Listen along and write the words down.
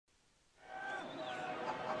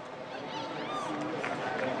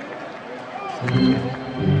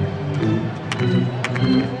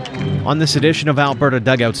On this edition of Alberta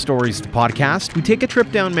Dugout Stories, the podcast, we take a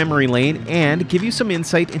trip down memory lane and give you some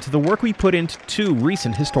insight into the work we put into two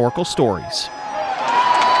recent historical stories.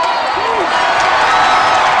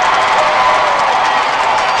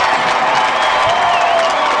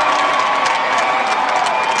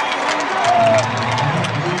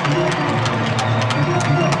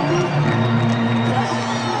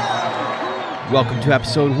 Welcome to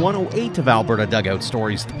episode 108 of Alberta Dugout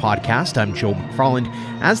Stories, the podcast. I'm Joe McFarland.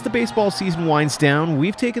 As the baseball season winds down,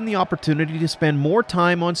 we've taken the opportunity to spend more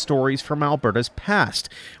time on stories from Alberta's past.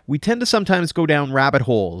 We tend to sometimes go down rabbit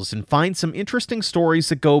holes and find some interesting stories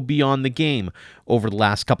that go beyond the game. Over the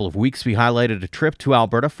last couple of weeks, we highlighted a trip to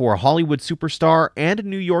Alberta for a Hollywood superstar and a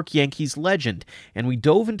New York Yankees legend, and we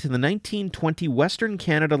dove into the 1920 Western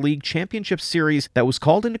Canada League Championship Series that was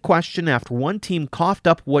called into question after one team coughed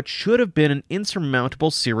up what should have been an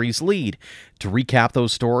insurmountable series lead. To recap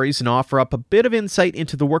those stories and offer up a bit of insight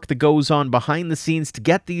into the work that goes on behind the scenes to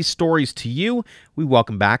get these stories to you, we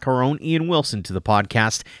welcome back our own Ian Wilson to the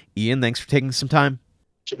podcast. Ian, thanks for taking some time.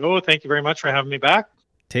 Joe, thank you very much for having me back.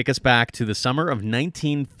 Take us back to the summer of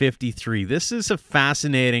 1953. This is a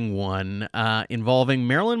fascinating one involving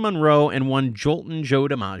Marilyn Monroe and one Jolton Joe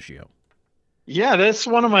DiMaggio. Yeah, that's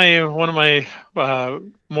one of my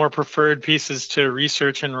more preferred pieces to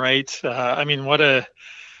research and write. What a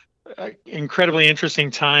incredibly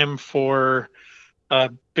interesting time for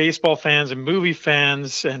baseball fans and movie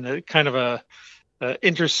fans, and a kind of a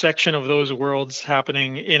intersection of those worlds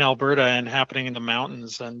happening in Alberta and happening in the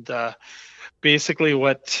mountains. And basically,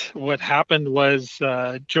 what happened was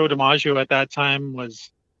Joe DiMaggio at that time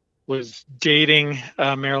was dating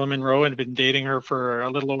Marilyn Monroe and had been dating her for a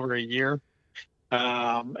little over a year.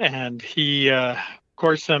 And he, of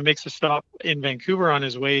course, makes a stop in Vancouver on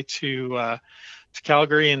his way to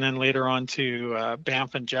Calgary, and then later on to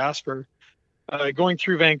Banff and Jasper. Going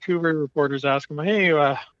through Vancouver, reporters ask him, "Hey,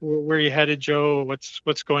 where are you headed, Joe?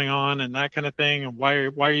 What's going on?" and that kind of thing. And why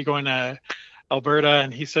are you going to Alberta?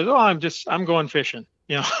 And he says, "Oh, I'm going fishing."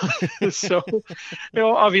 So,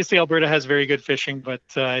 obviously Alberta has very good fishing, but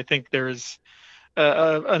I think there's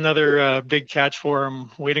another big catch for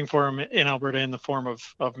him, waiting for him in Alberta in the form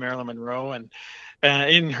of Marilyn Monroe. And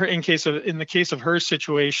in the case of her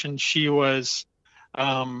situation, she was,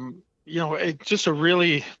 just a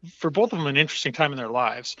really, for both of them, an interesting time in their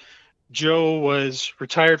lives. Joe was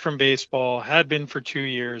retired from baseball, had been for 2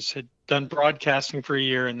 years, had done broadcasting for a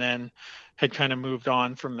year, and then had kind of moved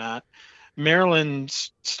on from that.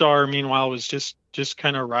 Marilyn's star, meanwhile, was just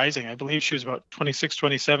kind of rising. I believe she was about 26,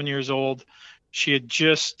 27 years old. She had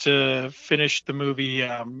just finished the movie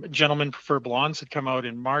Gentlemen Prefer Blondes, had come out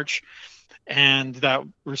in March, and that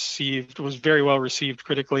was very well received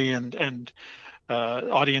critically, and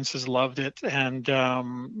audiences loved it. And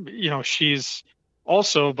she's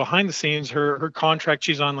also behind the scenes. Her contract,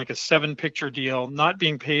 she's on like a 7-picture deal, not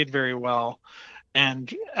being paid very well,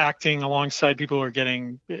 and acting alongside people who are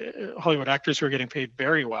getting Hollywood actors who are getting paid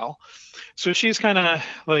very well. So she's kind of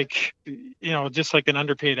like, just like an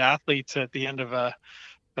underpaid athlete at the end of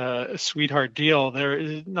a sweetheart deal.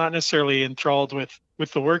 They're not necessarily enthralled with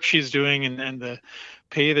the work she's doing and the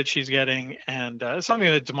pay that she's getting. And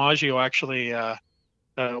something that DiMaggio actually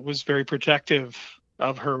was very protective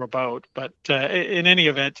of her about. But in any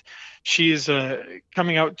event, she's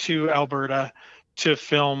coming out to Alberta to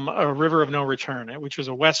film A River of No Return, which was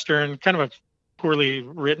a Western, kind of a poorly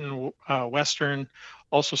written Western,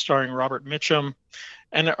 also starring Robert Mitchum.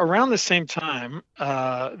 And around the same time,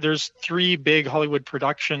 there's 3 big Hollywood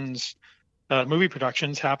productions, movie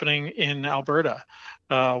productions happening in Alberta.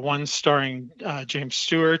 One starring James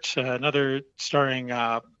Stewart, another starring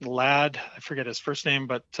Ladd, I forget his first name,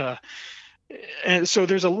 but and so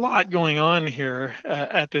there's a lot going on here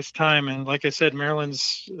at this time. And like I said,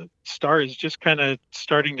 Marilyn's star is just kind of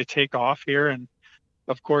starting to take off here. And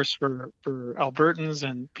of course, for Albertans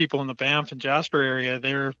and people in the Banff and Jasper area,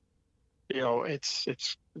 they're,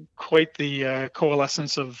 it's quite the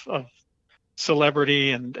coalescence of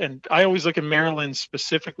celebrity. And I always look at Marilyn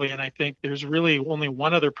specifically, and I think there's really only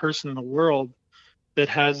one other person in the world that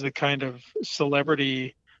has the kind of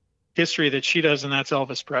celebrity history that she does, and that's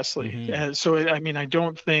Elvis Presley. Mm-hmm. And so, I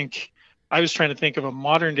don't think, I was trying to think of a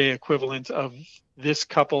modern day equivalent of this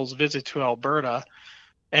couple's visit to Alberta.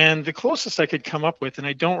 And the closest I could come up with, and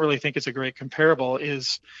I don't really think it's a great comparable,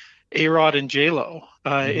 is A-Rod and J-Lo,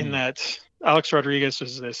 in that Alex Rodriguez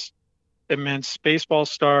is this immense baseball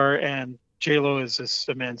star, and J-Lo is this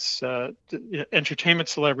immense entertainment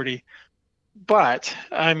celebrity. But,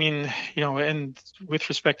 and with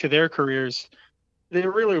respect to their careers, there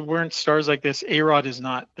really weren't stars like this. A-Rod is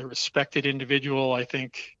not the respected individual. I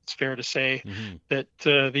think it's fair to say that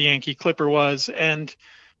the Yankee Clipper was. And,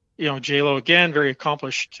 J-Lo, again, very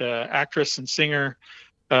accomplished actress and singer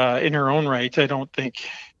in her own right. I don't think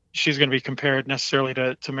she's going to be compared necessarily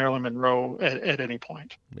to Marilyn Monroe at any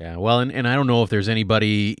point. Yeah, well, and I don't know if there's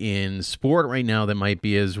anybody in sport right now that might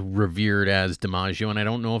be as revered as DiMaggio, and I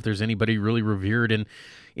don't know if there's anybody really revered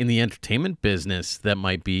in the entertainment business that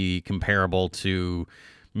might be comparable to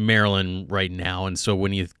Marilyn right now. And so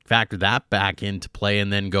when you factor that back into play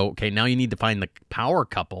and then go, okay, now you need to find the power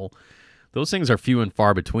couple, those things are few and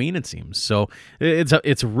far between, it seems. So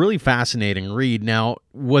it's a really fascinating read. Now,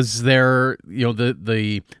 was there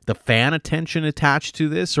the fan attention attached to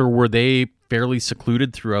this, or were they fairly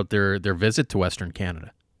secluded throughout their visit to Western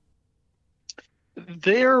Canada?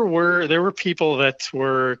 There were people that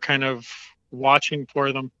were kind of watching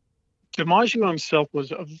for them. DiMaggio himself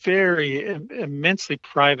was a very immensely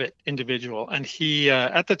private individual, and he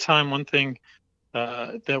at the time, one thing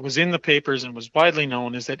that was in the papers and was widely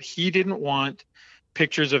known is that he didn't want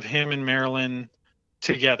pictures of him and Marilyn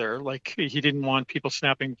together. Like, he didn't want people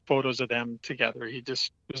snapping photos of them together. He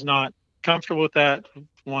just was not comfortable with that,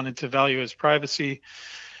 wanted to value his privacy.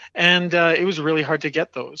 And it was really hard to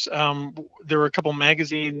get those. There were a couple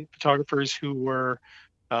magazine photographers who were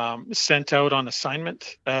sent out on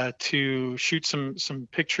assignment to shoot some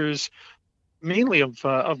pictures, mainly of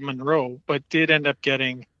Monroe, but did end up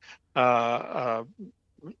getting the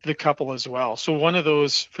couple as well. So one of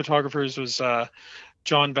those photographers was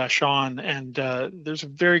John Vachon, and there's a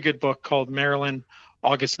very good book called Marilyn,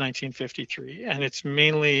 August 1953, and it's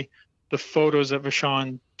mainly the photos that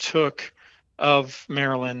Vachon took of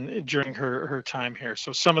Marilyn during her time here.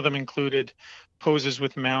 So some of them included poses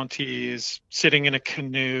with Mounties, sitting in a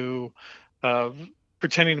canoe,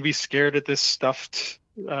 pretending to be scared at this stuffed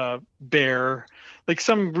bear, like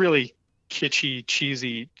some really kitschy,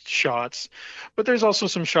 cheesy shots. But there's also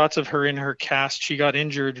some shots of her in her cast. She got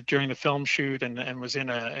injured during the film shoot and was in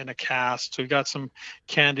a cast. So we got some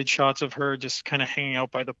candid shots of her just kind of hanging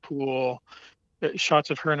out by the pool, shots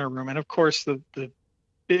of her in her room. And of course, the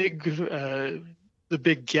big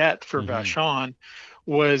get for Vachon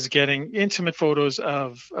was getting intimate photos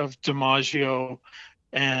of DiMaggio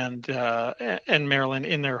and Marilyn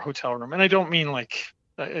in their hotel room. And I don't mean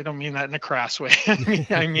that in a crass way.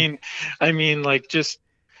 I mean like just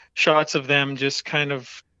shots of them just kind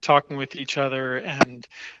of talking with each other and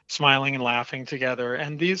smiling and laughing together.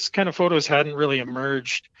 And these kind of photos hadn't really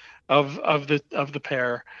emerged of the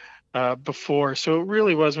pair before. So it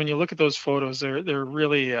really was, when you look at those photos, they're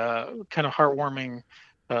really kind of heartwarming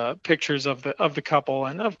pictures of the couple.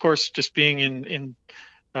 And of course, just being in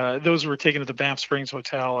those were taken at the Banff Springs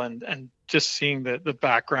Hotel, and just seeing the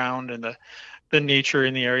background and the nature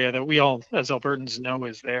in the area that we all as Albertans know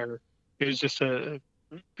is there. It was just a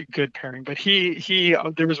good pairing. But he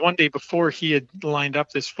there was one day before he had lined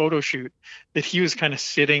up this photo shoot that he was kind of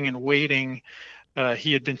sitting and waiting.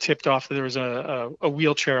 He had been tipped off that there was a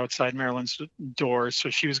wheelchair outside Marilyn's door, so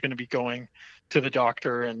she was going to be going to the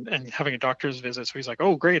doctor and having a doctor's visit. So he's like,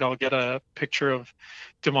 oh, great, I'll get a picture of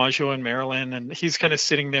DiMaggio and Marilyn. And he's kind of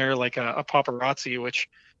sitting there like a paparazzi, which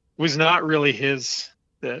was not really his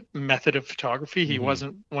method of photography. He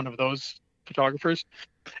wasn't one of those photographers.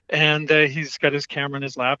 And he's got his camera in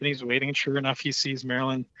his lap and he's waiting. And sure enough, he sees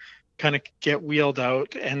Marilyn kind of get wheeled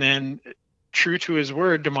out. And then, true to his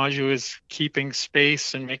word, DiMaggio is keeping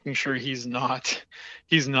space and making sure he's not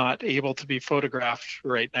able to be photographed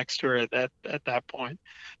right next to her at that point,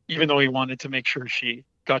 even though he wanted to make sure she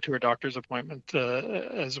got to her doctor's appointment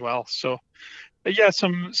as well. So yeah,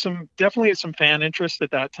 definitely some fan interest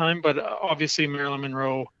at that time, but obviously Marilyn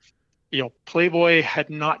Monroe, Playboy had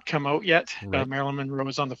not come out yet. Right. Marilyn Monroe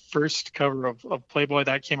was on the first cover of Playboy.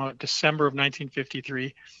 That came out December of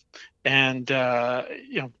 1953, and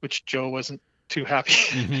which Joe wasn't too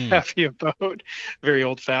happy about. Very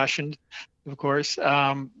old-fashioned, of course.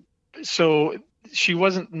 So she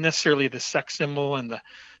wasn't necessarily the sex symbol and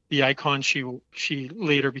the icon she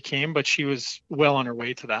later became, but she was well on her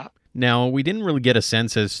way to that. Now, we didn't really get a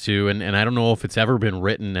sense as to, and I don't know if it's ever been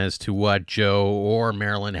written as to what Joe or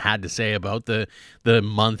Marilyn had to say about the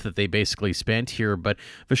month that they basically spent here, but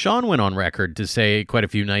Vachon went on record to say quite a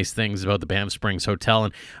few nice things about the Banff Springs Hotel,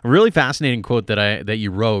 and a really fascinating quote that you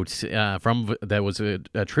wrote that was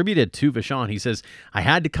attributed to Vachon. He says, "I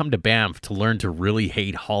had to come to Banff to learn to really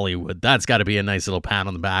hate Hollywood." That's got to be a nice little pat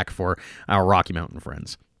on the back for our Rocky Mountain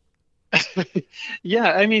friends.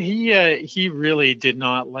 Yeah, I mean, he really did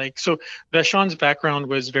not like. So Vachon's background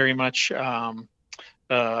was very much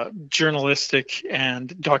journalistic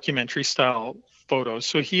and documentary style photos.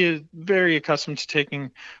 So he is very accustomed to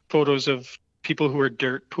taking photos of people who are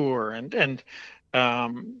dirt poor and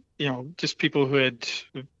just people who had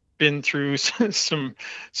been through some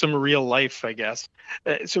real life, I guess.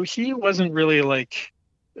 So he wasn't really like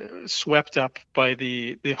swept up by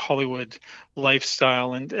the Hollywood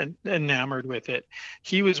lifestyle and enamored with it.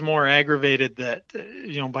 He was more aggravated that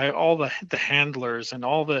by all the handlers and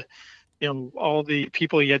all the all the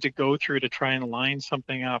people he had to go through to try and line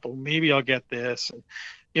something up. Oh, maybe I'll get this. And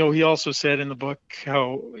he also said in the book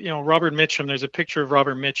how Robert Mitchum. There's a picture of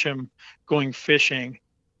Robert Mitchum going fishing,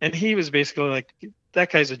 and he was basically like,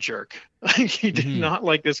 that guy's a jerk. Like, he did not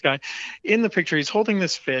like this guy. In the picture, he's holding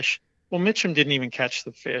this fish. Well, Mitchum didn't even catch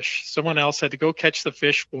the fish. Someone else had to go catch the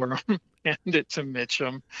fish for him, hand it to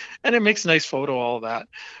Mitchum, and it makes a nice photo, all of that.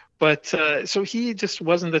 But so he just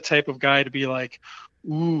wasn't the type of guy to be like,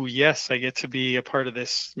 ooh, yes, I get to be a part of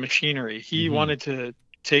this machinery. He wanted to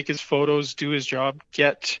take his photos, do his job,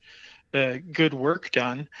 get good work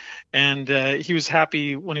done. And he was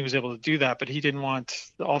happy when he was able to do that, but he didn't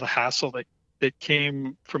want all the hassle that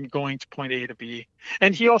came from going to point A to B.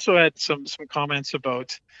 And he also had some comments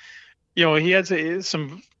about, he had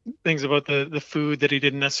some things about the food that he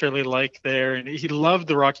didn't necessarily like there. And he loved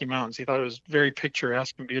the Rocky Mountains. He thought it was very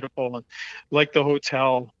picturesque and beautiful and liked the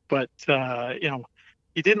hotel. But,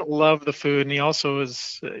 he didn't love the food. And he also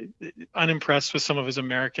was unimpressed with some of his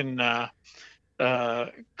American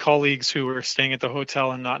colleagues who were staying at the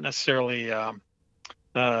hotel and not necessarily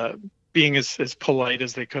being as polite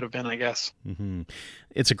as they could have been, I guess.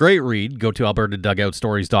 It's a great read. Go to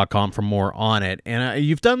albertadugoutstories.com for more on it. And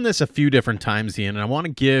you've done this a few different times, Ian, and I want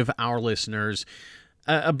to give our listeners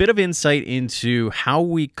a bit of insight into how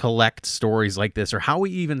we collect stories like this or how we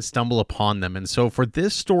even stumble upon them. And so for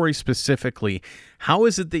this story specifically, how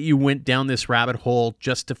is it that you went down this rabbit hole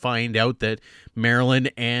just to find out that Marilyn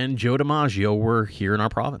and Joe DiMaggio were here in our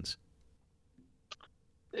province?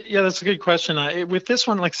 Yeah, that's a good question. With this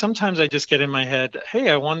one, like, sometimes I just get in my head, hey,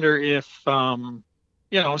 I wonder if,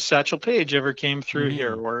 Satchel Paige ever came through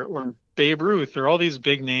here, or Babe Ruth, or all these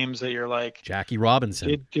big names that you're like, Jackie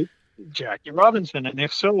Robinson. Jackie Robinson, and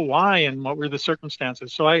if so, why, and what were the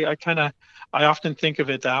circumstances? So I often think of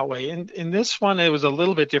it that way. And in this one, it was a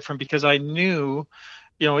little bit different because I knew,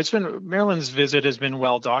 Marilyn's visit has been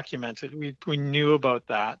well documented. We knew about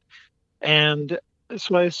that, and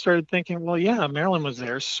so I started thinking, well, yeah, Marilyn was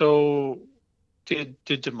there. So did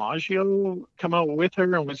DiMaggio come out with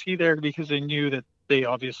her, and was he there because they knew that they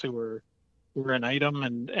obviously were an item?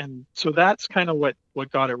 And so that's kind of what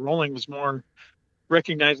got it rolling, was more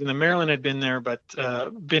recognizing that Marilyn had been here, but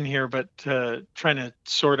trying to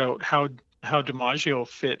sort out how DiMaggio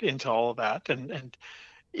fit into all of that, and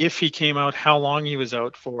if he came out, how long he was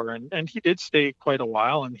out for, and he did stay quite a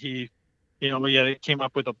while, and he came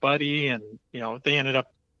up with a buddy, and they ended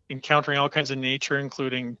up encountering all kinds of nature,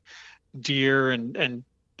 including deer and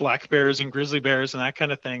black bears and grizzly bears and that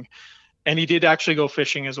kind of thing. And he did actually go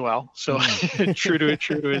fishing as well, so true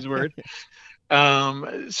to his word.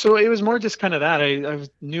 So it was more just kind of that. I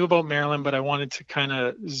knew about Marilyn, but I wanted to kind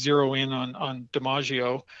of zero in on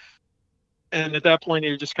DiMaggio. And at that point,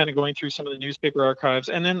 you're just kind of going through some of the newspaper archives.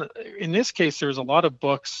 And then in this case, there's a lot of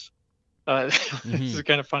books. This is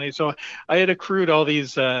kind of funny. So I had accrued all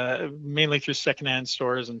these mainly through secondhand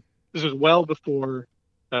stores, and this was well before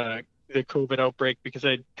the COVID outbreak, because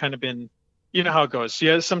I'd kind of been, how it goes.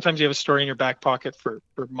 So sometimes you have a story in your back pocket for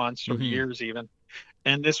months or years even.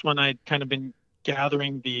 And this one, I'd kind of been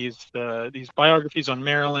gathering these biographies on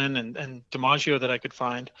Marilyn and DiMaggio that I could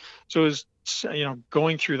find. So it was,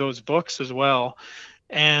 going through those books as well.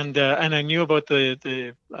 And I knew about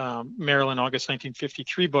the Marilyn August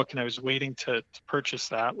 1953 book, and I was waiting to purchase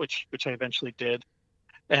that, which I eventually did.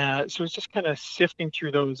 So it's just kind of sifting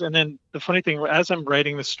through those. And then the funny thing, as I'm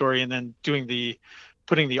writing the story and then putting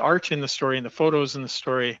the art in the story and the photos in the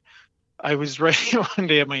story, I was writing one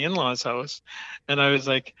day at my in-laws' house, and I was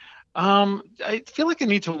like, I feel like I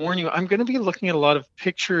need to warn you, I'm going to be looking at a lot of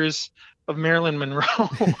pictures of Marilyn Monroe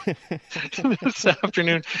this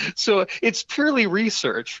afternoon. So it's purely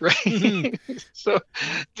research, right? So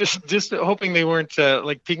just hoping they weren't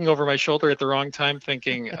like peeking over my shoulder at the wrong time,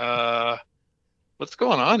 thinking, what's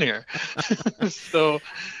going on here? So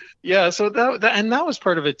yeah, so that was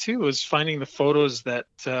part of it too, was finding the photos that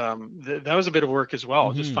was a bit of work as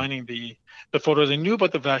well. Just finding the photos. I knew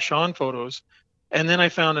about the Vachon photos, and then I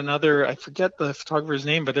found another, I forget the photographer's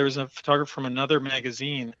name, but there was a photographer from another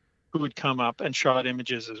magazine who would come up and shot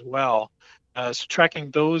images as well. So tracking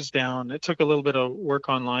those down, it took a little bit of work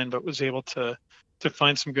online, but was able to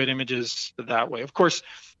find some good images that way. Of course,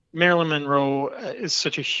 Marilyn Monroe is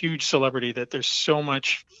such a huge celebrity that there's so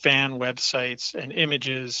much fan websites and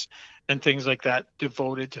images and things like that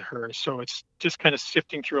devoted to her. So it's just kind of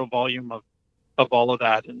sifting through a volume of all of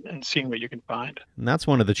that and seeing what you can find. And that's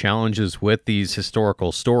one of the challenges with these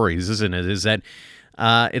historical stories, isn't it? Is that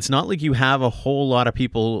it's not like you have a whole lot of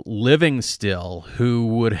people living still who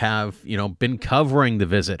would have, been covering the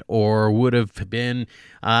visit or would have been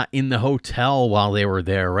in the hotel while they were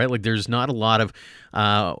there, right? Like there's not a lot of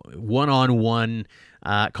one-on-one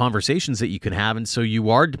conversations that you can have. And so you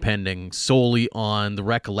are depending solely on the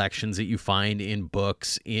recollections that you find in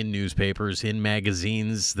books, in newspapers, in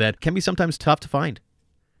magazines that can be sometimes tough to find.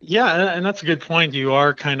 Yeah, and that's a good point. You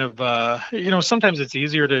are kind of, sometimes it's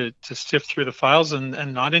easier to sift through the files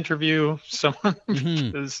and not interview someone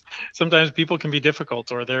because sometimes people can be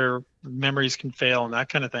difficult or their memories can fail and that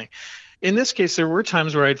kind of thing. In this case, there were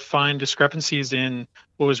times where I'd find discrepancies in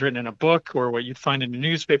what was written in a book or what you'd find in a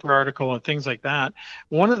newspaper article and things like that.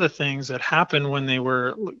 One of the things that happened when they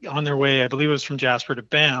were on their way, I believe it was from Jasper to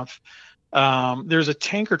Banff, there's a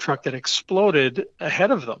tanker truck that exploded ahead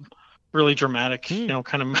of them. Really dramatic,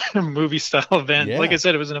 kind of movie style event. Yeah. Like I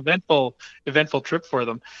said, it was an eventful trip for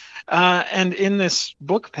them. And in this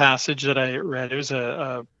book passage that I read, it was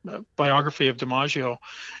a biography of DiMaggio.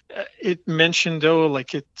 It mentioned,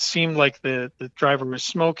 it seemed like the driver was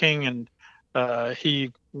smoking and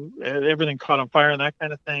everything caught on fire and that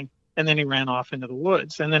kind of thing. And then he ran off into the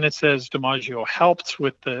woods. And then it says DiMaggio helped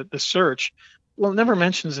with the search. Well, it never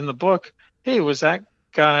mentions in the book, hey, was that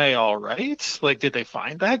guy all right? Like, did they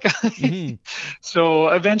find that guy? So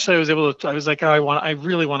eventually I was like, I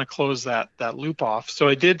really want to close that loop off. So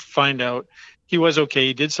I did find out he was okay.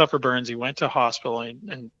 He did suffer burns. He went to hospital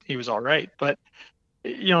and he was all right. But,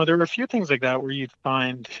 there were a few things like that where you'd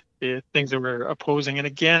find things that were opposing. And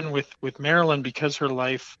again, with Marilyn, because her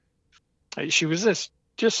life, she was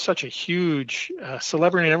just such a huge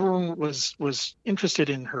celebrity. And everyone was interested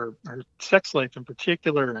in her sex life in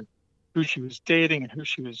particular and who she was dating and who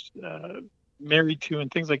she was married to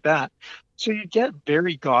and things like that. So you get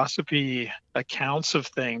very gossipy accounts of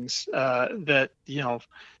things that,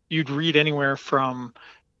 you'd read anywhere from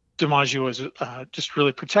DiMaggio was just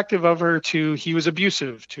really protective of her to he was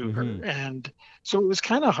abusive to her. And so it was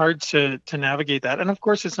kind of hard to navigate that. And of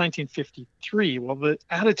course, it's 1953. Well, the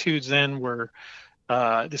attitudes then were,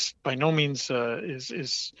 this by no means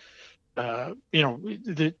is there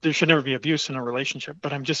should never be abuse in a relationship,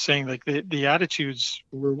 but I'm just saying like the attitudes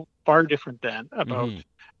were far different then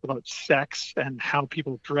about sex and how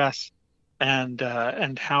people dress and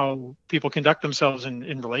how people conduct themselves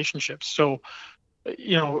in relationships. So,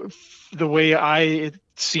 the way it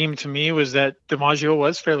seemed to me was that DiMaggio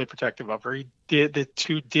was fairly protective of her. The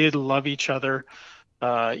two did love each other,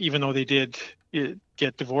 even though they did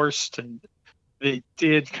get divorced and they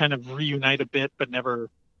did kind of reunite a bit, but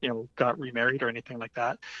never got remarried or anything like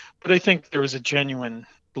that. But I think there was a genuine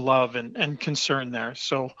love and concern there.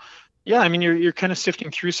 So, yeah, I mean, you're kind of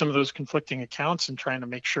sifting through some of those conflicting accounts and trying to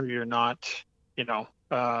make sure you're not,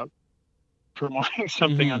 promoting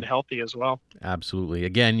something unhealthy as well. Absolutely.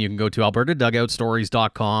 Again, you can go to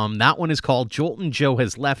albertadugoutstories.com. That one is called Joltin' Joe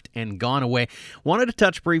Has Left and Gone Away. Wanted to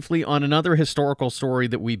touch briefly on another historical story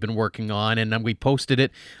that we've been working on, and we posted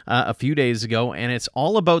it a few days ago, and it's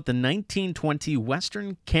all about the 1920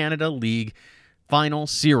 Western Canada League final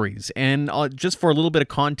series. And just for a little bit of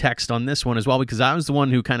context on this one as well, because I was the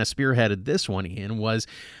one who kind of spearheaded this one, Ian, was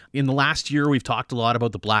in the last year we've talked a lot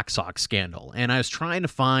about the Black Sox scandal, and I was trying to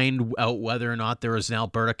find out whether or not there was an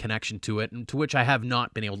Alberta connection to it, and to which I have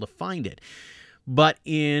not been able to find it. But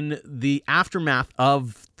in the aftermath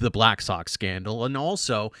of the Black Sox scandal, and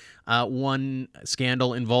also one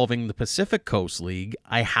scandal involving the Pacific Coast League,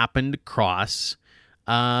 I happened across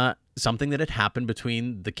something that had happened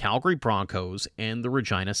between the Calgary Broncos and the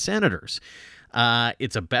Regina Senators.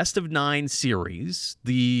 It's a best-of-9 series.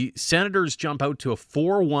 The Senators jump out to a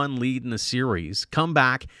 4-1 lead in the series, come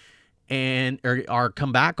back on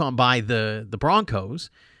by the Broncos,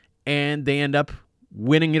 and they end up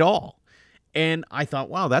winning it all. And I thought,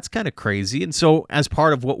 wow, that's kind of crazy. And so as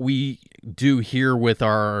part of what we do here with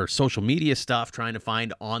our social media stuff, trying to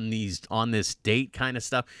find on this date kind of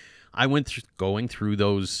stuff, I went going through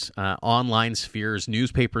those online spheres.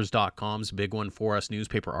 Newspapers.com is a big one for us.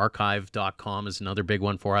 Newspaperarchive.com is another big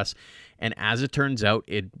one for us. And as it turns out,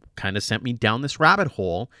 it kind of sent me down this rabbit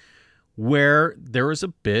hole where there was a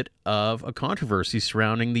bit of a controversy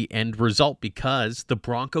surrounding the end result because the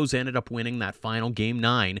Broncos ended up winning that final Game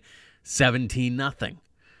 9, 17-0.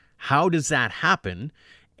 How does that happen?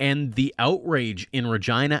 And the outrage in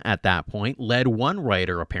Regina at that point led one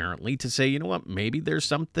writer apparently to say, you know what, maybe there's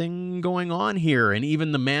something going on here. And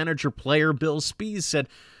even the manager-player, Bill Spies, said,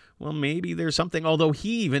 well, maybe there's something, although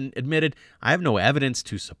he even admitted, I have no evidence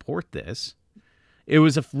to support this. It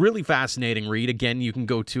was a really fascinating read. Again, you can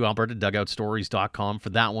go to albertadugoutstories.com for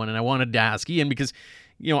that one. And I wanted to ask Ian because,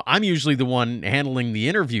 I'm usually the one handling the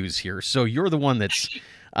interviews here. So you're the one that's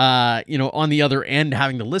on the other end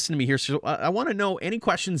having to listen to me here. So I want to know any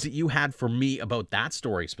questions that you had for me about that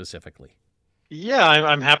story specifically. Yeah,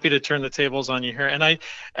 I'm happy to turn the tables on you here, and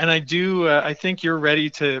I do. I think you're ready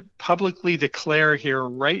to publicly declare here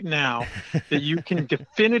right now that you can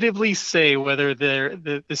definitively say whether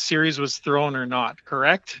the series was thrown or not.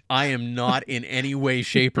 Correct? I am not in any way,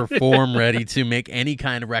 shape, or form ready to make any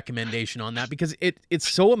kind of recommendation on that because it's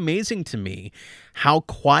so amazing to me how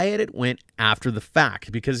quiet it went after the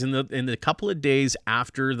fact. Because in the couple of days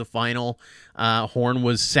after the final horn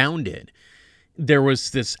was sounded, there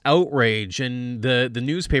was this outrage, and the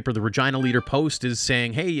newspaper, the Regina Leader-Post, is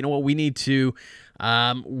saying, hey, you know what, we need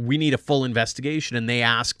a full investigation. And they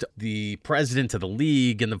asked the president of the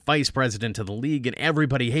league and the vice president of the league and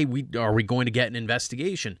everybody, hey, are we going to get an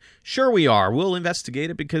investigation? Sure we are. We'll investigate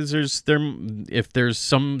it because if there's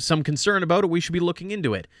some concern about it, we should be looking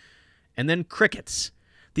into it. And then crickets.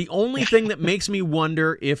 The only thing that makes me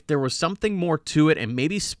wonder if there was something more to it, and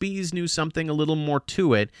maybe Spies knew something a little more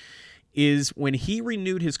to it, is when he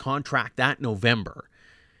renewed his contract that November,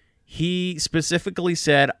 he specifically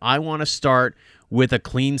said, I want to start with a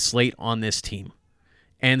clean slate on this team.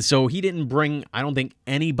 And so he didn't bring, I don't think,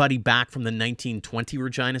 anybody back from the 1920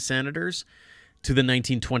 Regina Senators to the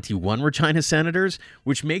 1921 Regina Senators,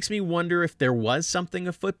 which makes me wonder if there was something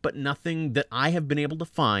afoot, but nothing that I have been able to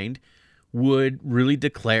find would really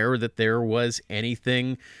declare that there was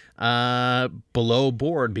anything below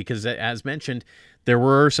board. Because as mentioned, there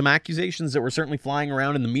were some accusations that were certainly flying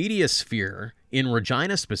around in the media sphere, in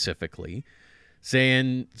Regina specifically,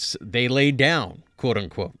 saying they laid down, quote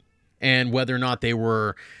unquote, and whether or not they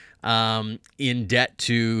were in debt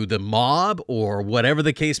to the mob or whatever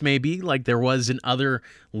the case may be, like there was in other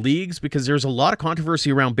leagues, because there's a lot of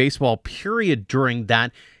controversy around baseball, period, during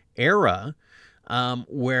that era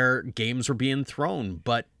where games were being thrown.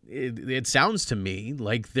 But it sounds to me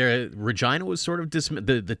like Regina was sort of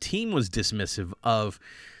the team was dismissive of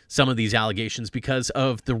some of these allegations because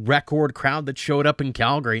of the record crowd that showed up in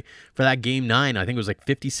Calgary for that Game 9. I think it was like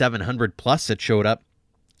 5,700 plus that showed up,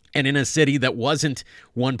 and in a city that wasn't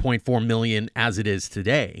 1.4 million as it is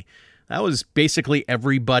today. That was basically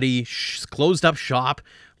everybody closed up shop,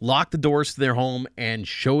 locked the doors to their home, and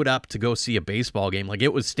showed up to go see a baseball game. Like,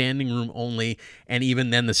 it was standing room only, and even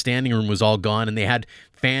then the standing room was all gone, and they had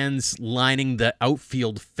fans lining the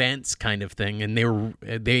outfield fence kind of thing, and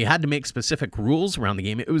they had to make specific rules around the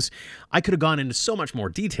game. I could have gone into so much more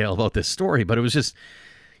detail about this story, but it was just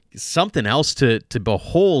something else to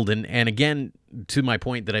behold. And again, to my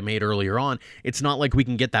point that I made earlier on, it's not like we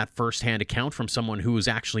can get that firsthand account from someone who was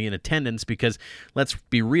actually in attendance, because let's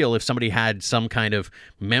be real, if somebody had some kind of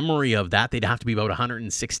memory of that, they'd have to be about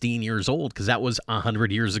 116 years old, because that was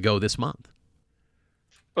 100 years ago this month.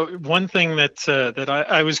 One thing that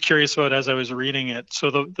I was curious about as I was reading it, so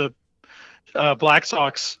the Black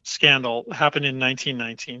Sox scandal happened in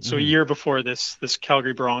 1919, so a year before this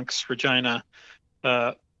Calgary Bronx Regina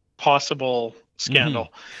possible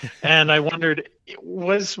scandal. And I wondered,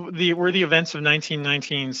 were the events of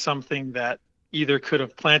 1919 something that either could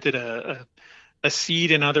have planted a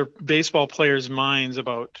seed in other baseball players' minds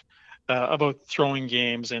about throwing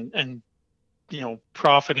games and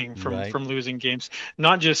profiting from losing games,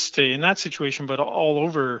 not just in that situation, but all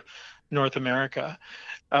over North America?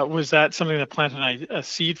 Was that something that planted a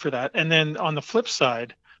seed for that? And then on the flip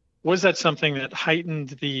side, was that something that heightened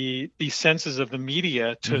the senses of the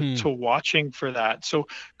media to watching for that? So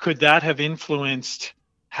could that have influenced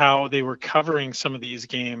how they were covering some of these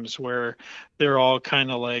games, where they're all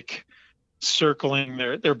kind of like circling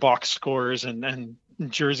their box scores and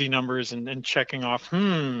jersey numbers and checking off,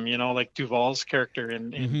 like Duvall's character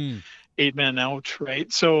in 8 Men Out,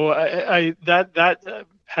 right? So I that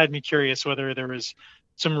had me curious whether there was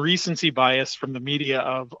some recency bias from the media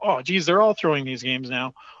of, oh, geez, they're all throwing these games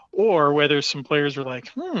now, or whether some players were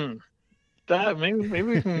like, that maybe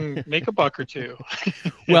we can make a buck or two.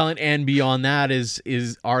 Well, and beyond that is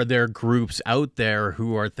are there groups out there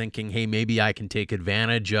who are thinking, hey, maybe I can take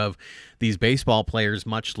advantage of these baseball players,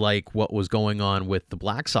 much like what was going on with the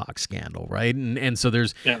Black Sox scandal, right? And so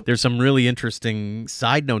there's some really interesting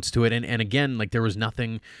side notes to it. And again, like, there was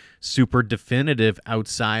nothing super definitive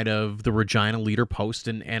outside of the Regina Leader Post.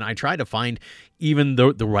 And I tried to find even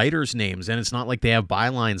the writers' names, and it's not like they have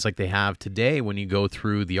bylines like they have today when you go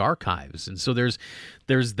through the archives. And so there's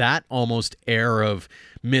that almost air of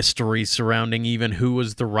mystery surrounding even who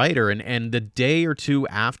was the writer. And the day or two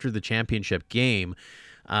after the championship game,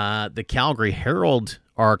 the Calgary Herald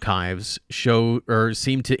archives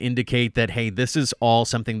seem to indicate that, hey, this is all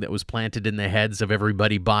something that was planted in the heads of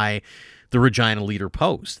everybody by the Regina Leader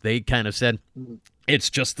Post. They kind of said, it's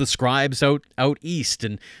just the scribes out east,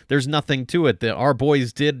 and there's nothing to it. Our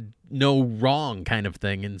boys did no wrong, kind of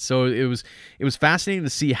thing. And so it was fascinating to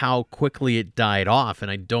see how quickly it died off.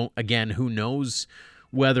 And who knows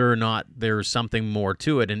whether or not there's something more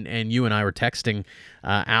to it. And you and I were texting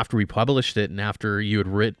after we published it and after you had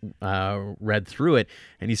read through it,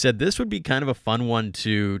 and you said this would be kind of a fun one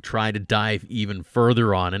to try to dive even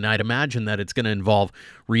further on. And I'd imagine that it's going to involve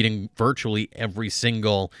reading virtually every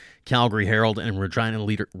single Calgary Herald and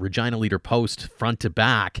Regina Leader Post front to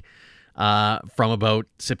back, from about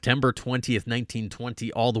September 20th,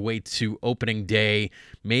 1920, all the way to opening day,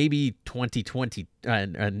 maybe 2020,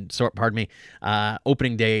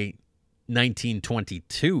 opening day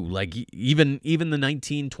 1922. Like even the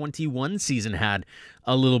 1921 season had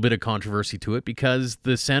a little bit of controversy to it because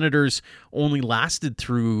the Senators only lasted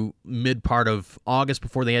through mid part of August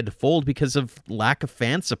before they had to fold because of lack of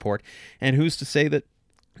fan support. And who's to say that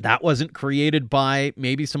wasn't created by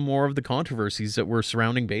maybe some more of the controversies that were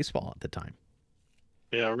surrounding baseball at the time?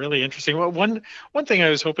 Yeah, really interesting. Well, one thing I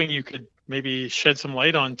was hoping you could maybe shed some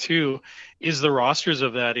light on too is the rosters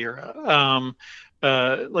of that era.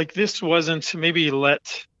 Like this wasn't, maybe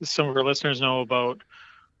let some of our listeners know about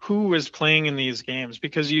who was playing in these games,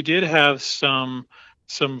 because you did have some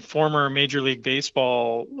former Major League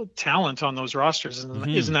Baseball talent on those rosters.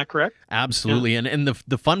 Isn't that correct? Absolutely. Yeah. And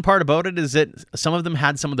the fun part about it is that some of them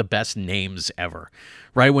had some of the best names ever,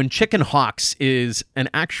 right? When Chicken Hawks is an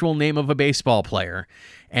actual name of a baseball player,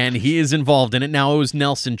 and he is involved in it. Now, it was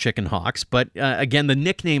Nelson Chicken Hawks, but again, the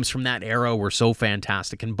nicknames from that era were so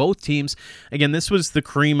fantastic. And both teams, again, this was the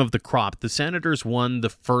cream of the crop. The Senators won the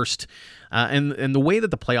first, and the way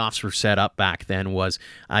that the playoffs were set up back then was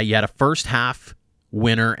you had a first half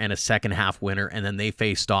winner and a second half winner, and then they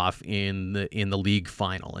faced off in the league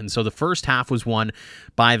final. And so the first half was won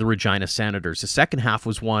by the Regina Senators. The second half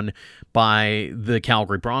was won by the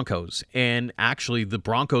Calgary Broncos. And actually, the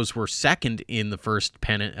Broncos were second in the first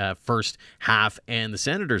half, and the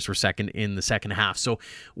Senators were second in the second half. So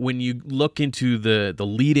when you look into the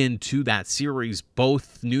lead in to that series,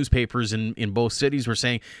 both newspapers in both cities were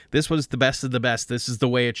saying this was the best of the best. This is the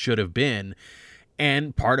way it should have been.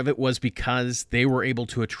 And part of it was because they were able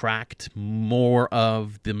to attract more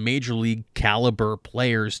of the major league caliber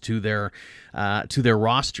players to their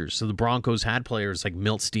rosters. So the Broncos had players like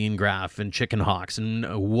Milt Steengraaf and Chicken Hawks and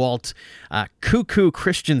Walt Cuckoo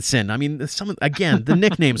Christensen. I mean, the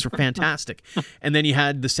nicknames were fantastic. And then you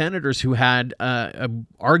had the Senators, who had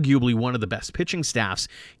arguably one of the best pitching staffs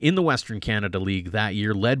in the Western Canada League that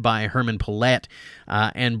year, led by Herman Paulette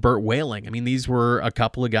and Bert Whaling. I mean, these were a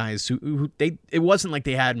couple of guys who it wasn't like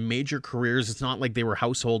they had major careers. It's not like they were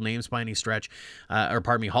household names by any stretch,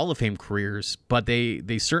 Hall of Fame careers, but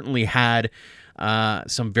they certainly had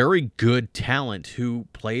some very good talent who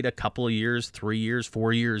played a couple of years, 3 years,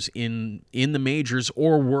 4 years in the majors,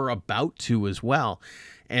 or were about to as well.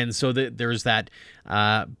 And so there's that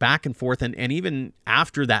back and forth. And even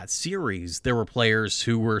after that series, there were players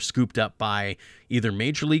who were scooped up by either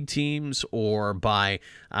major league teams or by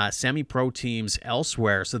semi-pro teams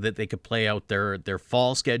elsewhere so that they could play out their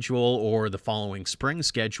fall schedule or the following spring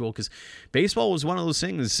schedule. Because baseball was one of those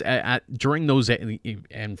things during those,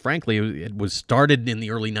 and frankly, it was started in the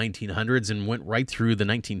early 1900s and went right through the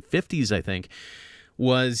 1950s, I think,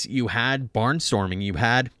 was you had barnstorming. You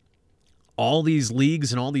had all these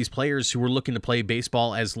leagues and all these players who were looking to play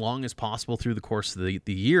baseball as long as possible through the course of the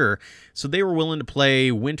year. So they were willing to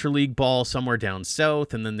play winter league ball somewhere down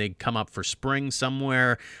south, and then they'd come up for spring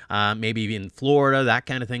somewhere, maybe in Florida, that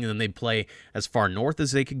kind of thing. And then they'd play as far north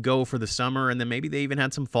as they could go for the summer. And then maybe they even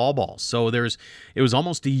had some fall ball. So it was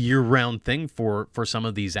almost a year-round thing for some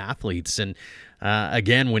of these athletes. And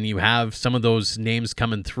again, when you have some of those names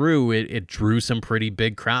coming through, it drew some pretty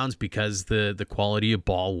big crowds because the quality of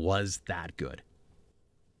ball was that good.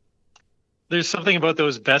 There's something about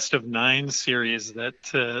those best of nine series that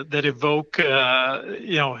evoke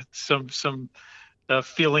some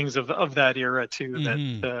feelings of that era too.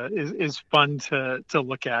 That is fun to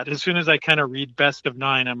look at. As soon as I kind of read Best of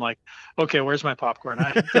Nine, I'm like, okay, where's my popcorn?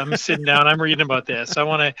 I'm sitting down. I'm reading about this. I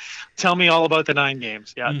want to tell me all about the 9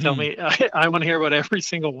 games. Yeah, tell me. I want to hear about every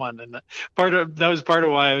single one. And that was part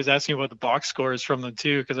of why I was asking about the box scores from them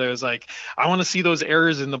too, because I was like, I want to see those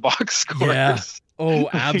errors in the box scores. Yeah. Oh,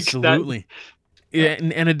 absolutely.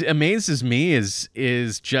 And it amazes me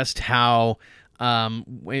is just how,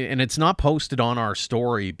 and it's not posted on our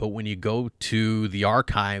story, but when you go to the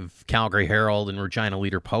archive, Calgary Herald and Regina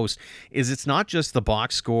Leader Post, it's not just the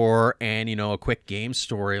box score and, a quick game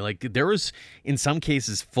story. Like, there was, in some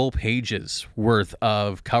cases, full pages worth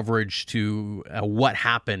of coverage to what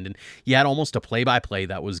happened. And you had almost a play-by-play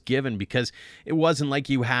that was given, because it wasn't like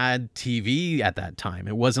you had TV at that time.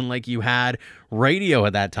 It wasn't like you had radio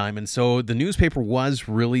at that time. And so the newspaper was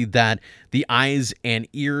really the eyes and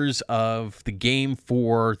ears of the game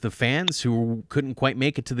for the fans who couldn't quite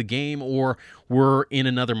make it to the game or were in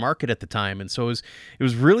another market at the time. And so it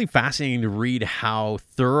was really fascinating to read how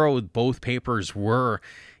thorough both papers were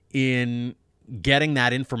in getting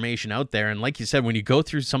that information out there. And like you said, when you go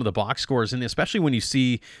through some of the box scores, and especially when you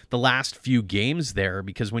see the last few games there,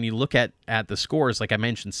 because when you look at the scores, like I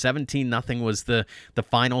mentioned, 17-0 was the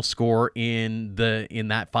final score in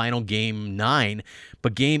that final game 9,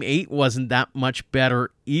 but game 8 wasn't that much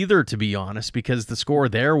better either, to be honest, because the score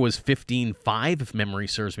there was 15-5, if memory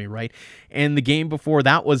serves me right, and the game before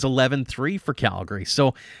that was 11-3 for Calgary.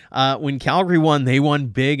 So when Calgary won, they won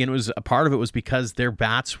big, and a part of it was because their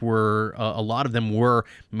bats were a lot of them were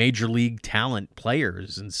major league talent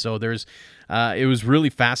players, and so it was really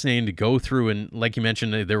fascinating to go through. And like you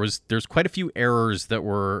mentioned, there's quite a few errors that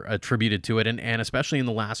were attributed to it, and especially in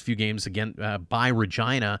the last few games again by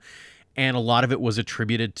Regina, and a lot of it was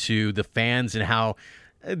attributed to the fans and how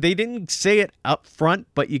they didn't say it up front,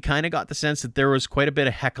 but you kind of got the sense that there was quite a bit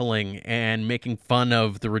of heckling and making fun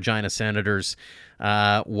of the Regina Senators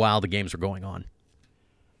while the games were going on.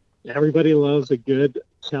 Everybody loves a good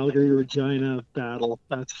Calgary-Regina battle.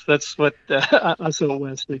 That's what us out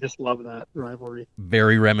west, we just love that rivalry.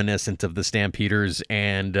 Very reminiscent of the Stampeders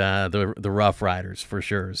and the Rough Riders, for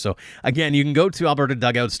sure. So again, you can go to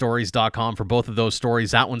albertadugoutstories.com for both of those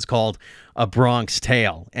stories. That one's called A Bronx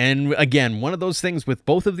Tale. And again, one of those things with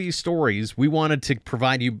both of these stories, we wanted to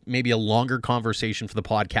provide you maybe a longer conversation for the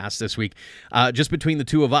podcast this week, just between the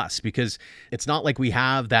two of us, because it's not like we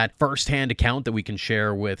have that firsthand account that we can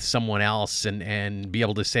share with someone else and be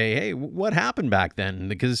able to say, hey, what happened back then?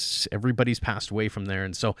 Because everybody's passed away from there.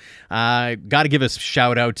 And so got to give a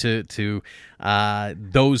shout out to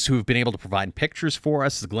those who have been able to provide pictures for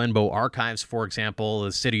us. The Glenbow Archives, for example,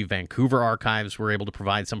 the City of Vancouver Archives were able to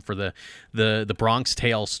provide some for the Bronx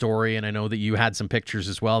Tale story. And I know that you had some pictures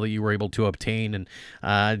as well that you were able to obtain. And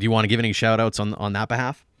do you want to give any shout outs on that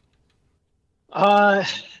behalf?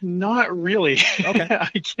 Not really. Okay.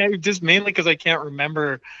 I can't, just mainly because I can't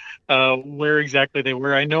remember where exactly they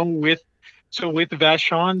were. I know with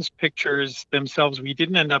Vachon's pictures themselves, we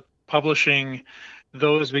didn't end up publishing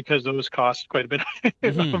those because those cost quite a bit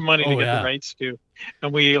of money to get the rights to,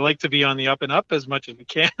 and we like to be on the up and up as much as we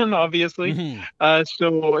can, obviously.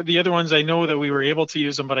 So the other ones, I know that we were able to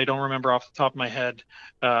use them, but I don't remember off the top of my head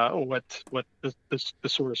what the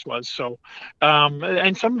source was. So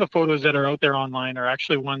and some of the photos that are out there online are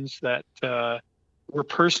actually ones that were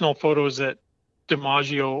personal photos that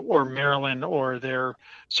DiMaggio or Marilyn or their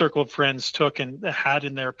circle of friends took and had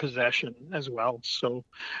in their possession as well. So,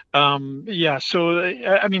 so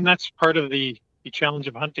I mean, that's part of the challenge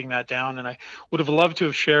of hunting that down. And I would have loved to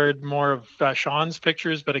have shared more of Sean's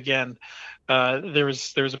pictures, but again, there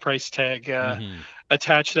was a price tag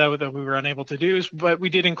attached to that we were unable to do. But we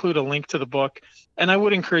did include a link to the book, and I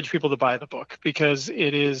would encourage people to buy the book because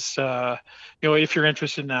it is, if you're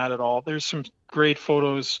interested in that at all, there's some great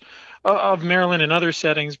photos of Marilyn in other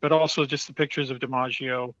settings, but also just the pictures of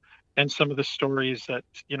DiMaggio and some of the stories that,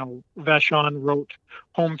 Vachon wrote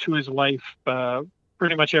home to his wife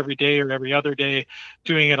pretty much every day or every other day,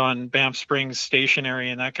 doing it on Banff Springs stationery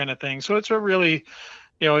and that kind of thing. So it's a really,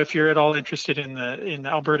 if you're at all interested in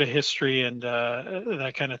Alberta history and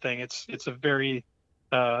that kind of thing, it's a very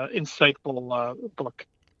insightful book.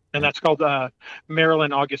 And that's called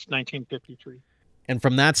Marilyn, August 1953. And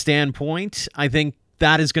from that standpoint, I think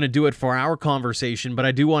that is going to do it for our conversation, but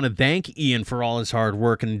I do want to thank Ian for all his hard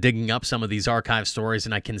work in digging up some of these archive stories,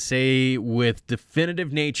 and I can say with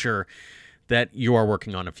definitive nature that you are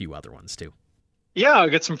working on a few other ones too. Yeah, I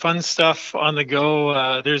got some fun stuff on the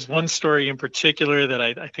go. There's one story in particular that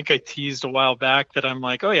I think I teased a while back that I'm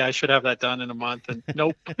like, oh yeah, I should have that done in a month, and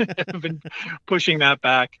nope, I've been pushing that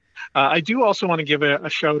back. I do also want to give a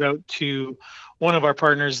shout out to one of our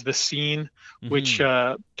partners, The Scene, which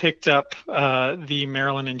picked up the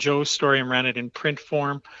Marilyn and Joe story and ran it in print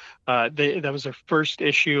form. That was their first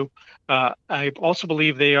issue. I also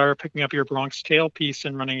believe they are picking up your Bronx Tale piece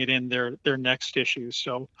and running it in their next issue.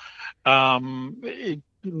 So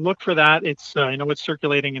look for that. It's I know it's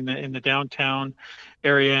circulating in the downtown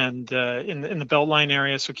area and in the Beltline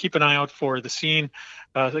area. So keep an eye out for The Scene.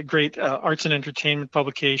 A great arts and entertainment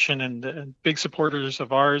publication and big supporters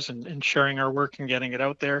of ours and sharing our work and getting it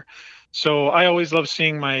out there. So I always love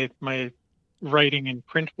seeing my writing in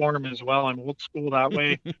print form as well. I'm old school that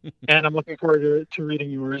way. And I'm looking forward to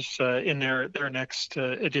reading yours in their next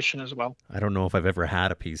edition as well. I don't know if I've ever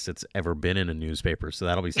had a piece that's ever been in a newspaper, so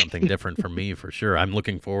that'll be something different for me for sure. I'm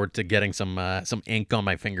looking forward to getting some ink on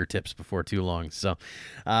my fingertips before too long. So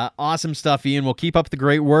awesome stuff, Ian. We'll keep up the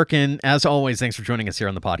great work. And as always, thanks for joining us here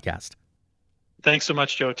on the podcast. Thanks so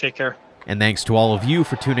much, Joe. Take care. And thanks to all of you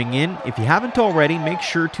for tuning in. If you haven't already, make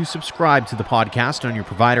sure to subscribe to the podcast on your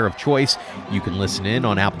provider of choice. You can listen in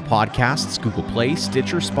on Apple Podcasts, Google Play,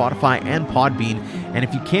 Stitcher, Spotify, and Podbean. And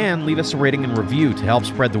if you can, leave us a rating and review to help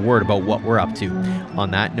spread the word about what we're up to.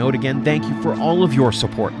 On that note, again, thank you for all of your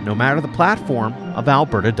support, no matter the platform, of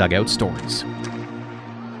Alberta Dugout Stories.